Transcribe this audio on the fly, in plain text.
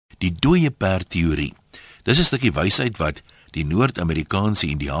die dooie perd-teorie. Dis 'n stukkie wysheid wat die Noord-Amerikaanse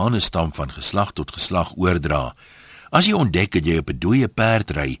Indiane stam van geslag tot geslag oordra. As jy ontdek dat jy op 'n dooie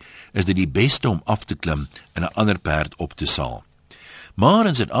perd ry, is dit die beste om af te klim en 'n ander perd op te saal. Maar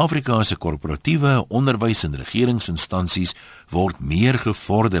in Suid-Afrika se korporatiewe, onderwys en regeringsinstansies word meer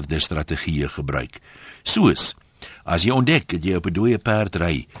gevorderde strategieë gebruik. Soos, as jy ontdek dat jy op 'n dooie perd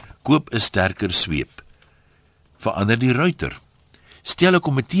ry, koop 'n sterker sweep. Verander die ruiter. Stel 'n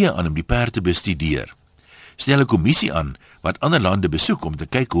komitee aan om die perd te bestudeer. Stel 'n kommissie aan wat ander lande besoek om te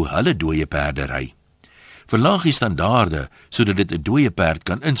kyk hoe hulle dooie perde ry. Verlaag die standaarde sodat dit 'n dooie perd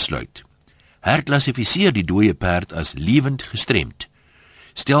kan insluit. Herklassifiseer die dooie perd as lewend gestremd.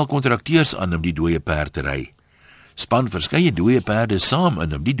 Stel kontrakteurs aan om die dooie perd te ry. Span verskeie dooie perde saam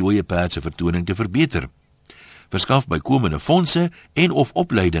in om die dooie perd se vertoning te verbeter. Verskaf bykomende fondse en of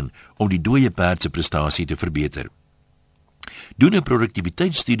opleiding om die dooie perd se prestasie te verbeter. Doen 'n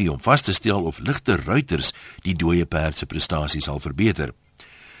produktiwiteitsstudie om vas te stel of ligter ruiters die dooie perd se prestasie sal verbeter.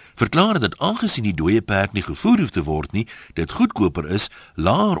 Verklaar dat aangesien die dooie perd nie gevoer hoef te word nie, dit goedkoper is,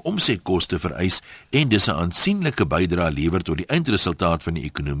 laer omsetkoste vereis en dis 'n aansienlike bydrae lewer tot die eindresultaat van die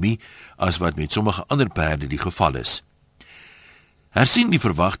ekonomie as wat met sommige ander perde die geval is. Hersien die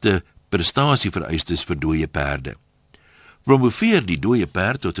verwagte prestasievereistes vir dooie perde. Promoveer die dooie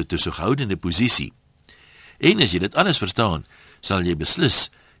perd tot 'n toesighoudende posisie. En as jy dit alles verstaan, sal jy beslis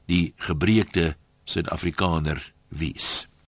die gebreekte Suid-Afrikaner wees.